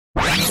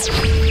All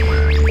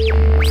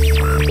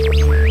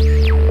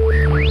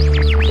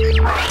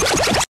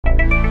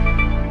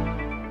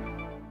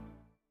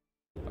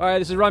right,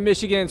 this is Run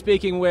Michigan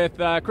speaking with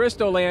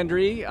Christo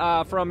Landry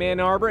from Ann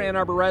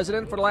Arbor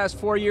resident for the last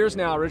 4 years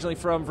now, originally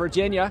from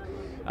Virginia.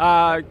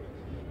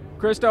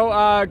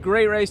 Christo,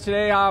 great race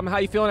today. How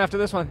you feeling after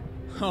this one?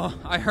 Oh,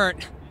 I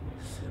hurt.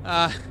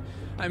 I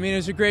mean, it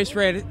was a great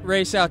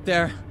race out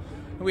there.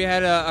 We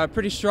had a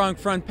pretty strong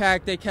front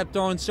pack. They kept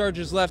throwing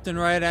surges left and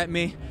right at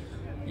me.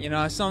 You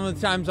know, some of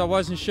the times I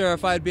wasn't sure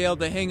if I'd be able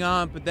to hang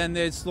on, but then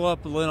they'd slow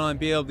up a little and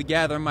be able to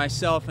gather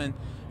myself and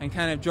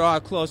kind of draw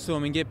close to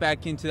them and get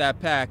back into that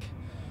pack.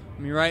 I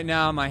mean, right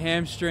now my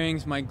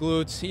hamstrings, my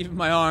glutes, even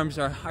my arms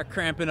are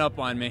cramping up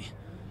on me.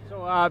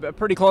 So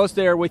pretty close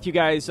there with you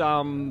guys,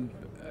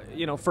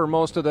 you know, for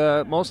most of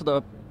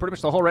the pretty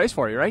much the whole race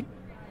for you, right?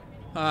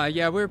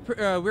 Yeah, we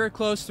were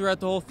close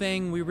throughout the whole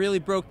thing. We really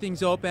broke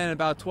things open at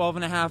about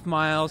 12.5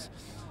 miles.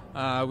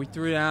 We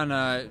threw down,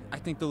 I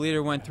think the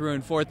leader went through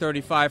in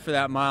 4:35 for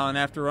that mile, and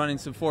after running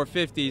some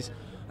 4:50s,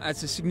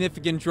 that's a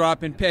significant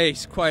drop in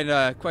pace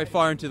quite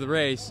far into the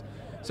race.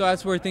 So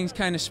that's where things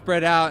kind of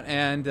spread out,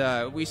 and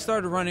we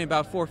started running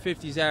about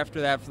 4:50s after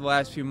that for the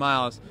last few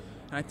miles.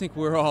 And I think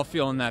we're all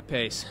feeling that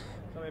pace.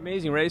 So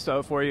amazing race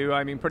though for you.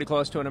 I mean, pretty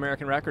close to an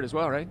American record as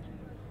well, right?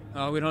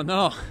 We don't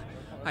know.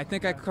 I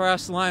think I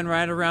crossed the line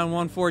right around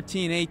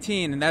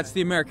 1:14.18, and that's the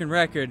American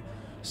record.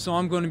 So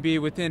I'm going to be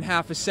within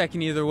half a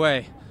second either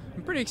way.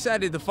 I'm pretty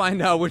excited to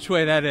find out which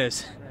way that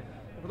is.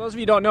 For those of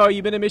you who don't know,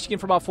 you've been in Michigan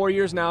for about 4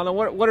 years now. Now,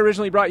 what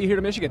originally brought you here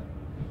to Michigan?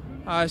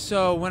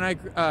 So when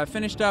I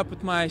finished up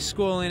with my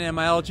schooling and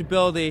my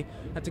eligibility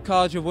at the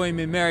College of William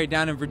 & Mary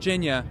down in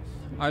Virginia,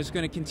 I was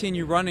going to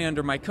continue running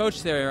under my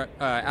coach there,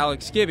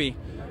 Alex Gibby,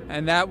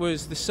 and that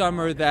was the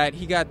summer that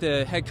he got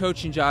the head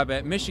coaching job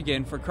at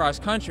Michigan for cross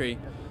country.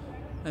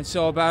 And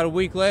so about a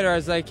week later, I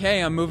was like,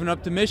 hey, I'm moving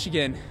up to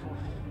Michigan,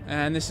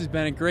 and this has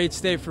been a great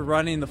state for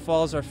running. The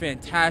falls are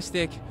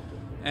fantastic.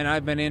 And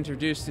I've been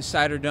introduced to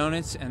cider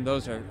donuts, and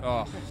those are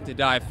to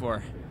die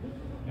for.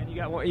 And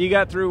you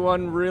got through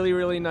one really,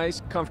 really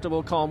nice,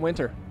 comfortable, calm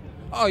winter.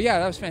 Oh yeah,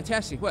 that was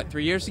fantastic. What,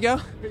 3 years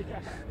ago?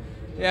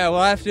 Yeah.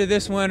 Well, after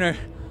this winter,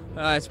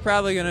 it's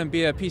probably going to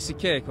be a piece of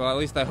cake. Well, at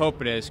least I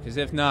hope it is, because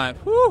if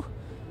not, whoo.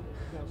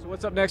 So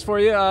what's up next for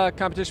you,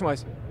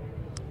 competition-wise?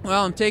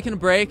 Well, I'm taking a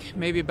break,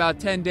 maybe about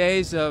 10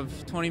 days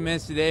of 20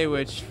 minutes a day,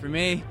 which for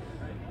me,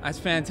 that's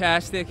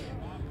fantastic.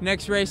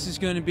 Next race is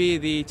going to be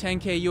the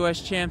 10K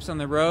U.S. Champs on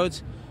the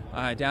roads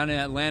down in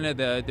Atlanta,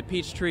 the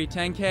Peachtree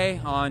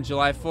 10K on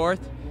July 4th,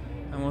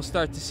 and we'll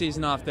start the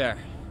season off there.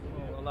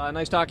 Well,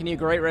 nice talking to you.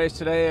 Great race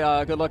today.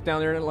 Good luck down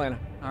there in Atlanta.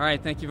 All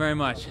right, thank you very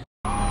much.